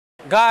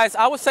Guys,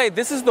 I would say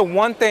this is the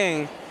one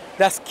thing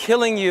that's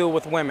killing you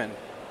with women.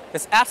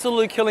 It's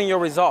absolutely killing your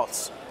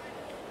results.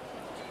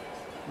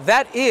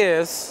 That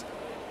is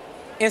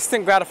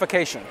instant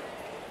gratification.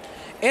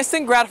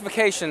 Instant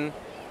gratification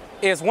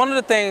is one of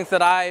the things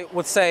that I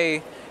would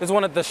say is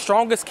one of the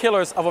strongest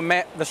killers of a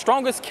man, the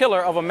strongest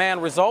killer of a man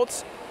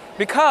results,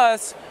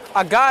 because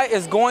a guy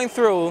is going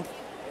through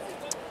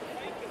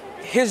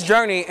his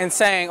journey and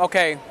saying,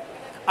 okay,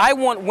 I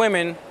want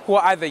women who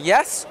are either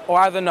yes or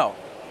either no.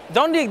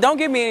 Don't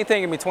give me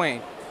anything in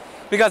between,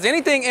 because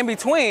anything in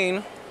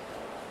between,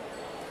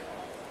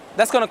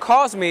 that's going to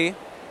cause me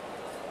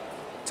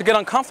to get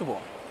uncomfortable.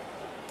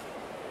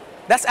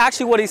 That's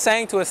actually what he's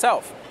saying to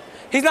himself.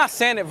 He's not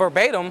saying it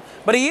verbatim,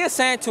 but he is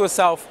saying to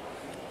himself,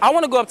 I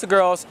want to go up to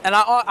girls, and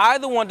I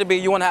either want to be,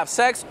 you want to have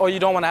sex or you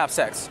don't want to have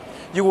sex.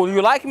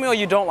 You like me or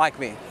you don't like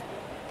me.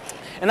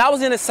 And I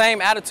was in the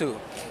same attitude.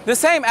 The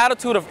same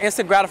attitude of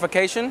instant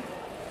gratification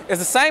is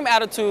the same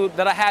attitude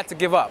that I had to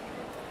give up.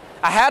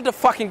 I had to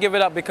fucking give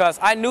it up, because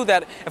I knew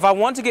that if I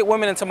wanted to get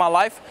women into my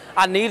life,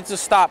 I needed to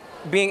stop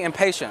being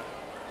impatient.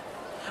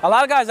 A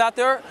lot of guys out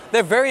there,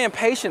 they're very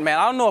impatient, man.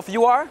 I don't know if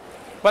you are,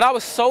 but I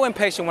was so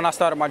impatient when I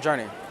started my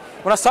journey.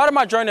 When I started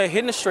my journey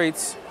hitting the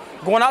streets,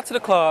 going out to the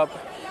club,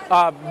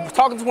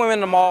 talking to women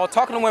in the mall,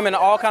 talking to women in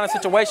all kinds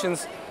of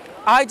situations,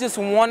 I just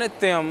wanted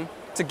them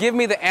to give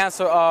me the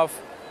answer of,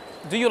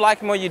 do you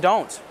like me or you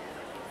don't?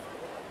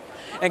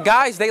 And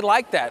guys, they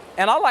like that.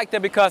 And I like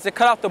that because it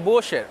cut off the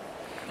bullshit.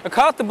 It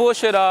cut off the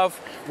bullshit of,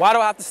 why do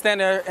I have to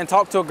stand there and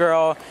talk to a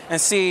girl and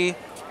see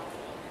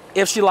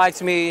if she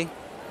likes me?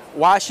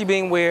 Why is she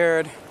being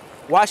weird?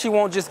 Why she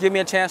won't just give me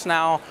a chance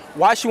now?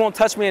 Why she won't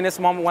touch me in this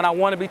moment when I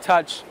want to be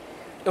touched?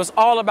 It was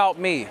all about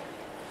me.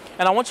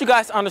 And I want you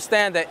guys to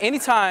understand that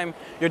anytime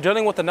you're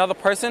dealing with another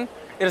person,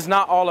 it is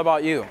not all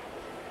about you.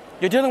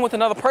 You're dealing with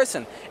another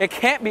person. It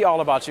can't be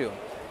all about you.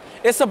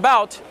 It's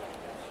about,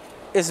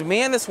 is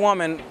me and this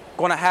woman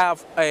going to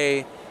have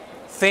a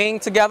thing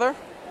together?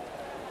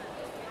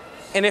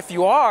 And if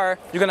you are,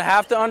 you're going to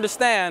have to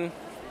understand,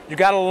 you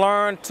got to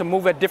learn to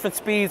move at different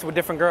speeds with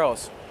different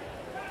girls.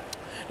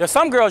 There's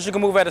some girls you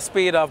can move at a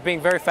speed of being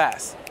very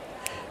fast.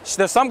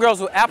 There's some girls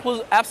who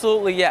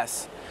absolutely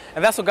yes.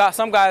 And that's what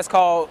some guys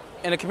call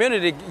in the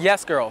community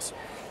yes girls.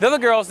 They're the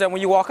girls that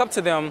when you walk up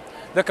to them,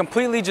 they're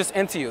completely just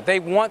into you. They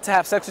want to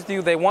have sex with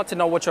you. They want to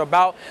know what you're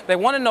about. They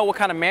want to know what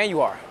kind of man you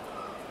are.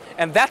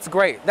 And that's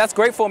great. That's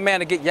great for a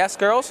man to get yes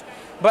girls.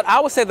 But I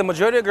would say the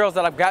majority of girls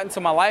that I've gotten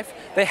into my life,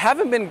 they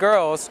haven't been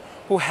girls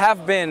who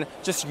have been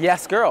just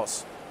yes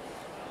girls.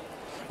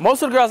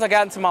 Most of the girls I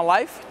got into my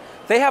life,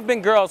 they have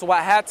been girls where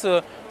I had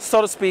to,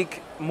 so to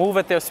speak, move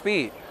at their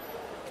speed.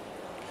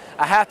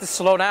 I had to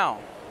slow down.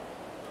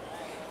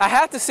 I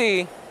had to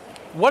see,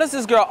 what is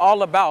this girl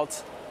all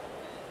about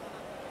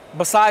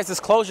besides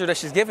this closure that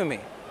she's giving me?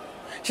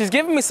 She's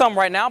giving me something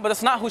right now, but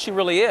it's not who she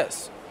really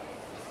is.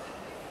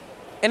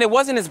 And it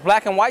wasn't this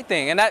black and white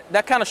thing, and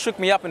that kind of shook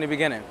me up in the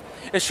beginning.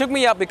 It shook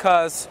me up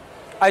because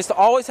I used to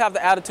always have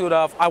the attitude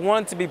of, I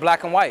wanted to be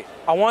black and white.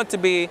 I wanted to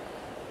be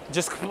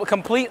just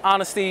complete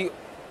honesty,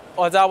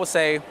 or as I would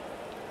say,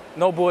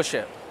 no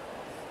bullshit.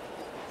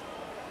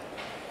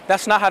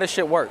 That's not how this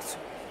shit works.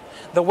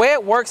 The way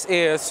it works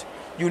is,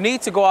 you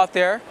need to go out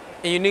there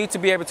and you need to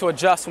be able to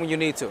adjust when you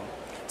need to.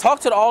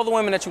 Talk to all the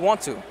women that you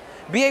want to.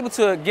 Be able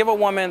to give a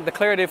woman the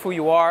clarity of who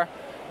you are.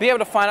 Be able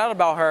to find out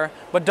about her,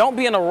 but don't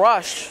be in a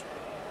rush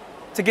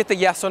to get the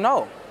yes or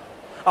no.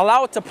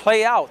 Allow it to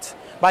play out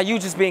by you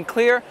just being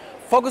clear.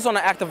 Focus on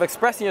the act of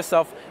expressing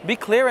yourself. Be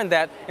clear in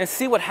that and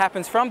see what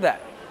happens from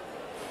that.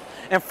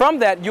 And from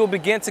that, you'll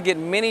begin to get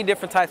many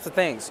different types of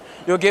things.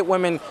 You'll get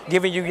women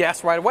giving you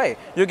yes right away.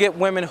 You'll get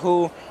women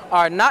who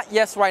are not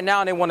yes right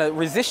now and they want to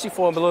resist you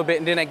for a little bit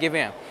and then they give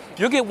in.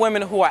 You'll get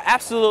women who are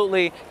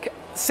absolutely,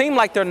 seem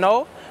like they're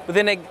no, but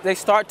then they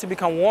start to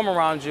become warm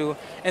around you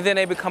and then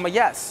they become a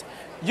yes.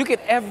 You get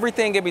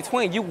everything in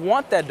between. You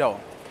want that though.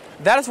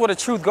 That is where the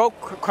true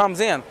growth comes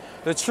in.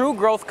 The true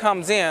growth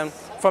comes in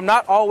from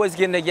not always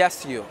getting a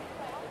yes to you.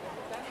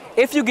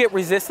 If you get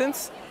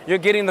resistance, you're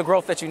getting the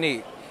growth that you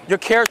need. Your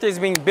character is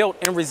being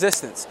built in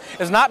resistance.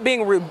 It's not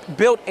being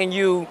built in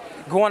you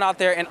going out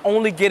there and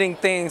only getting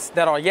things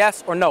that are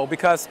yes or no,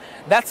 because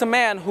that's a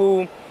man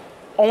who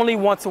only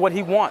wants what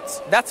he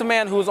wants. That's a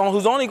man who's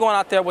only going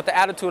out there with the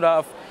attitude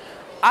of,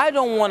 I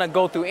don't want to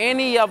go through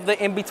any of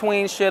the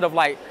in-between shit of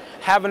like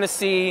having to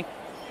see,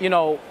 you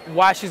know,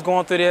 why she's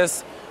going through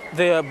this,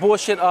 the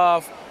bullshit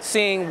of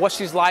seeing what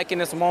she's like in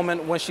this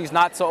moment when she's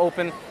not so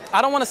open.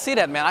 I don't want to see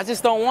that, man. I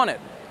just don't want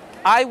it.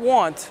 I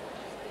want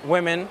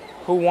women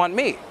who want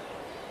me.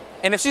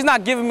 And if she's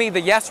not giving me the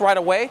yes right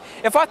away,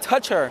 if I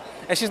touch her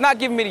and she's not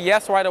giving me the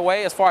yes right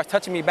away as far as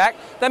touching me back,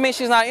 that means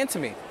she's not into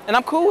me. And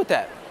I'm cool with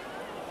that.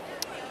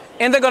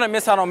 And they're going to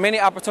miss out on many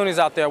opportunities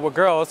out there with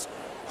girls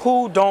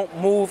who don't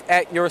move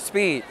at your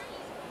speed.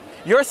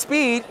 Your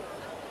speed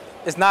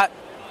is not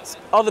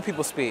other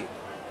people's speed.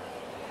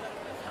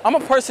 I'm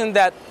a person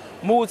that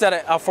moves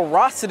at a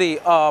ferocity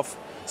of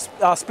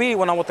speed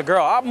when I'm with a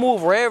girl. I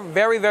move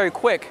very, very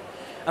quick.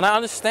 And I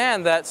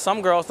understand that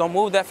some girls don't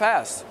move that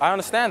fast. I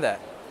understand that.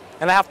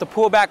 And I have to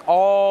pull back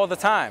all the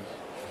time.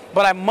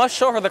 But I must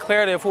show her the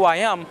clarity of who I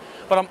am,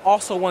 but I'm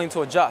also willing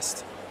to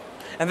adjust.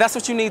 And that's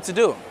what you need to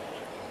do.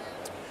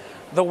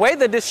 The way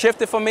that this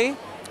shifted for me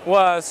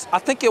was, I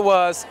think it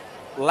was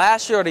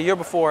last year or the year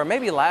before,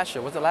 maybe last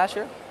year. Was it last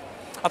year?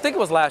 I think it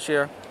was last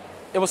year.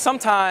 It was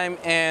sometime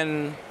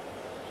in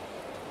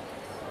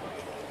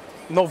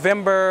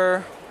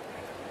November.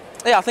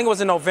 Yeah, I think it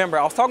was in November.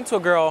 I was talking to a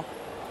girl,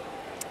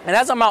 and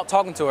as I'm out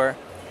talking to her,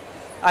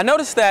 I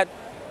noticed that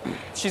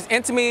she's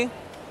into me,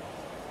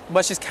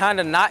 but she's kind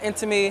of not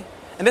into me.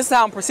 And this is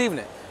how I'm perceiving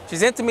it.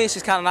 She's into me,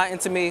 she's kind of not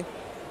into me.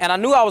 And I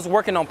knew I was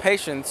working on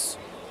patience,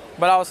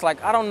 but I was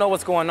like, I don't know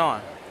what's going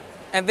on.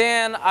 And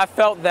then I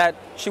felt that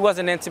she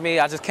wasn't into me.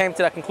 I just came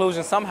to that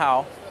conclusion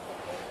somehow.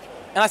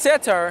 And I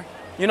said to her,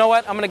 you know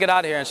what, I'm gonna get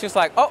out of here. And she was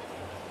like, oh,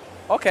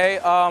 okay.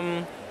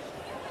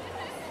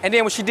 And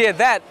then when she did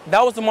that,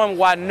 that was the moment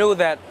where I knew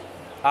that,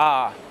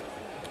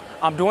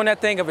 I'm doing that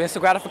thing of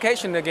instant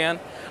gratification again.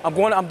 I'm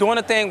doing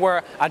the thing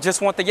where I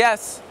just want the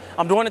yes.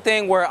 I'm doing the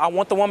thing where I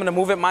want the woman to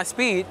move at my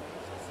speed,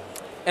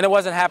 and it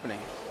wasn't happening.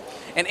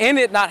 And in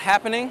it not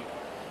happening,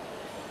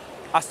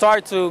 I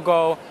started to go,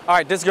 all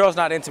right, this girl's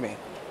not into me.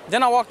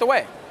 Then I walked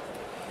away.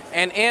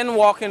 And in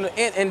walking,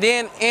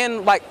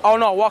 like, oh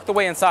no, I walked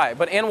away inside.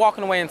 But in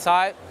walking away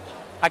inside,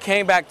 I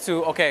came back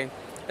to, okay,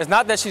 it's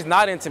not that she's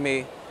not into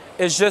me,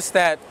 it's just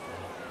that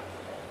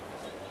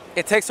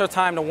it takes her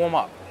time to warm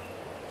up.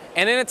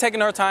 And in it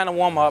taking her time to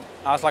warm up,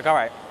 I was like, all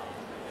right,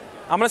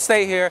 I'm gonna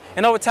stay here.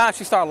 And over time,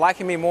 she started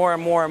liking me more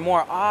and more and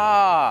more.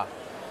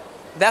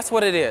 That's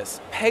what it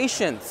is.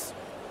 Patience.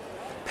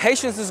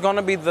 Patience is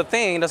gonna be the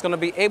thing that's gonna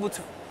be able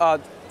to,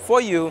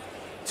 for you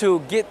to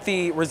get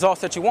the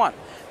results that you want.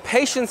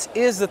 Patience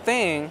is the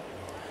thing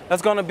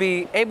that's gonna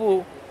be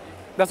able,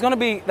 that's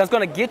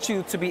gonna get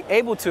you to be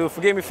able to,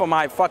 forgive me for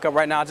my fuck up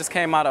right now, I just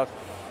came out of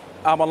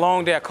a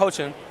long day of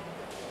coaching.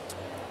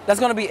 That's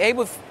gonna be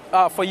able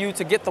for you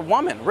to get the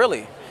woman,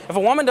 really. If a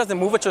woman doesn't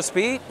move at your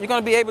speed, you're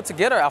gonna be able to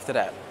get her after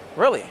that,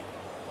 really.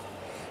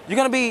 You're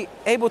gonna be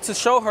able to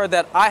show her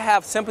that I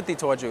have sympathy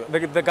towards you.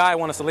 The guy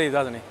wants us to leave,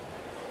 doesn't he?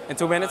 In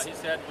 2 minutes? He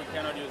said we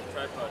cannot use a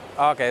tripod.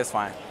 Okay, it's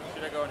fine.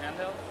 Should I go on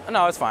handheld?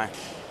 No, it's fine.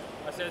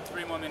 I said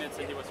 3 more minutes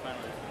and he was fine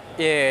with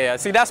it. Yeah.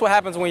 See, that's what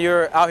happens when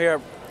you're out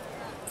here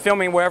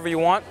filming wherever you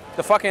want.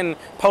 The fucking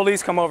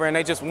police come over and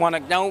they just want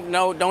to,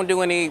 don't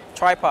do any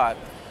tripod.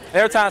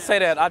 Every time I say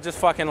that, I just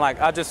fucking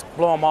I just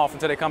blow them off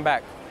until they come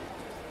back.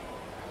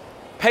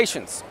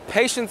 Patience.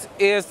 Patience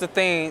is the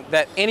thing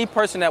that any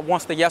person that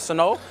wants the yes or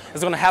no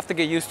is gonna have to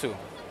get used to.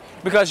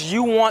 Because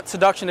you want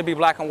seduction to be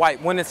black and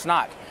white when it's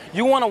not.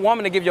 You want a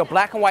woman to give you a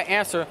black and white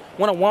answer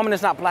when a woman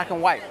is not black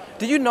and white.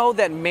 Do you know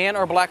that men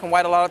are black and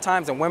white a lot of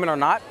times and women are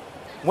not?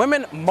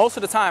 Women, most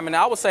of the time, and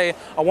I would say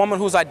a woman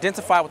who's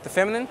identified with the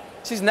feminine,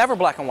 she's never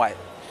black and white.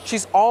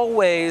 She's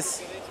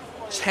always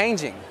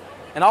changing.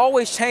 And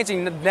always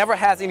changing never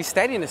has any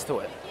steadiness to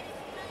it.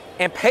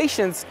 And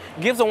patience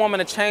gives a woman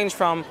a change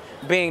from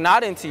being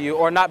not into you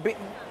or not being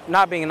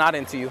not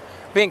into you,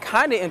 being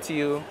kind of into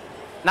you,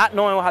 not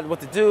knowing what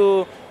to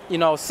do,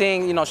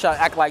 seeing, should I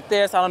act like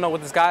this? I don't know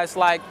what this guy's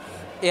like.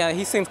 Yeah,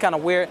 he seems kind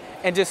of weird.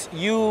 And just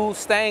you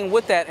staying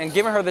with that and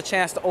giving her the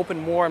chance to open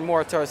more and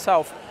more to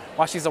herself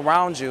while she's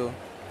around you.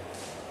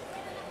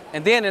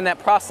 And then in that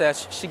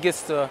process, she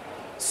gets to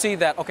see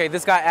that, okay,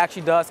 this guy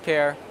actually does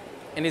care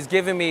and he's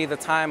giving me the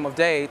time of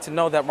day to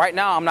know that right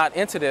now I'm not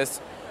into this,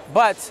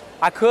 but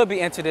I could be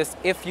into this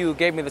if you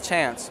gave me the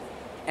chance.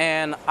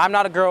 And I'm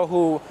not a girl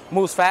who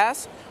moves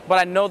fast, but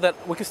I know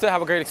that we can still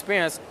have a great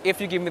experience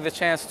if you give me the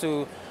chance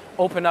to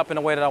open up in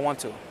a way that I want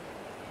to.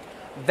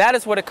 That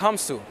is what it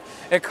comes to.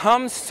 It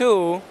comes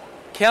to,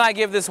 can I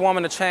give this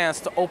woman a chance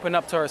to open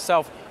up to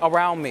herself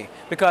around me?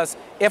 Because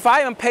if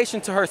I am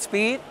patient to her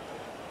speed,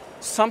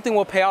 something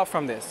will pay off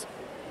from this.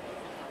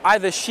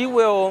 Either she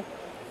will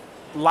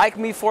like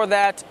me for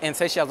that and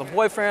say she has a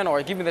boyfriend,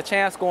 or give me the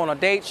chance, go on a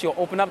date, she'll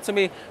open up to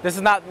me. This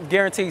is not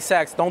guaranteed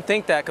sex. Don't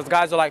think that, because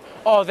guys are like,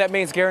 oh, that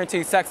means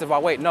guaranteed sex if I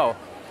wait. No,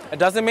 it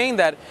doesn't mean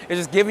that. It's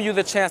just giving you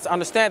the chance to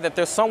understand that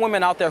there's some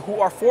women out there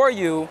who are for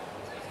you,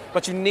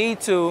 but you need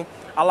to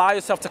allow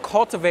yourself to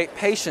cultivate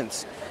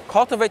patience.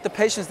 Cultivate the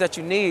patience that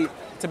you need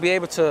to be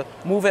able to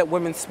move at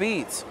women's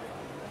speeds.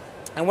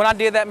 And when I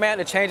did that,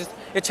 man, it changed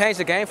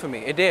the game for me.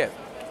 It did.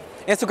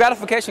 Instant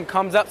gratification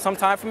comes up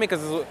sometime for me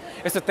because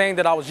it's a thing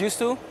that I was used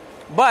to,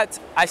 but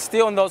I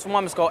still in those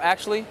moments go,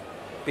 actually,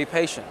 be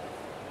patient.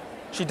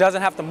 She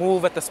doesn't have to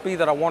move at the speed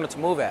that I want her to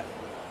move at.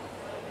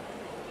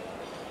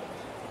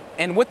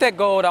 And with that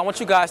goal, I want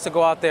you guys to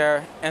go out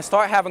there and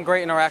start having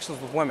great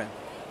interactions with women.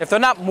 If they're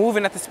not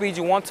moving at the speed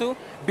you want to,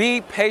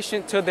 be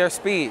patient to their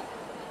speed.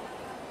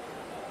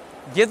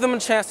 Give them a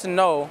chance to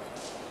know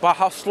by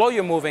how slow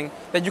you're moving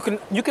that you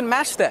can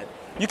match that.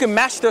 You can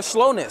match their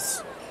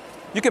slowness.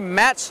 You can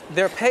match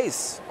their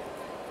pace.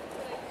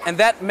 And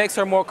that makes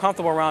her more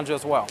comfortable around you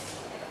as well.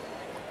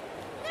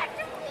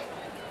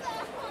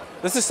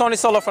 This is Sony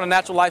Solo for The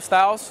Natural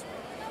Lifestyles.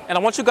 And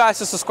I want you guys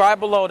to subscribe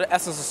below to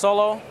Essence of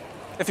Solo.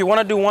 If you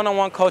want to do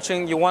one-on-one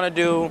coaching, you want to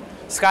do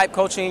Skype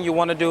coaching, you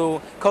want to do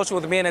coaching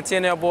with me and the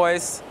TNL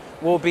boys,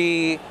 we'll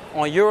be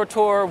on Euro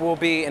Tour, we'll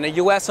be in the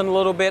US in a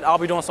little bit. I'll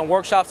be doing some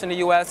workshops in the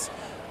US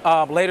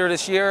later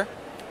this year.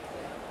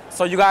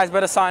 So you guys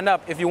better sign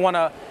up if you want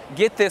to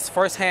get this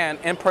firsthand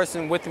in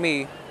person with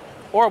me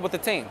or with the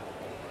team.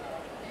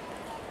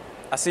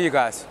 I'll see you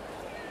guys.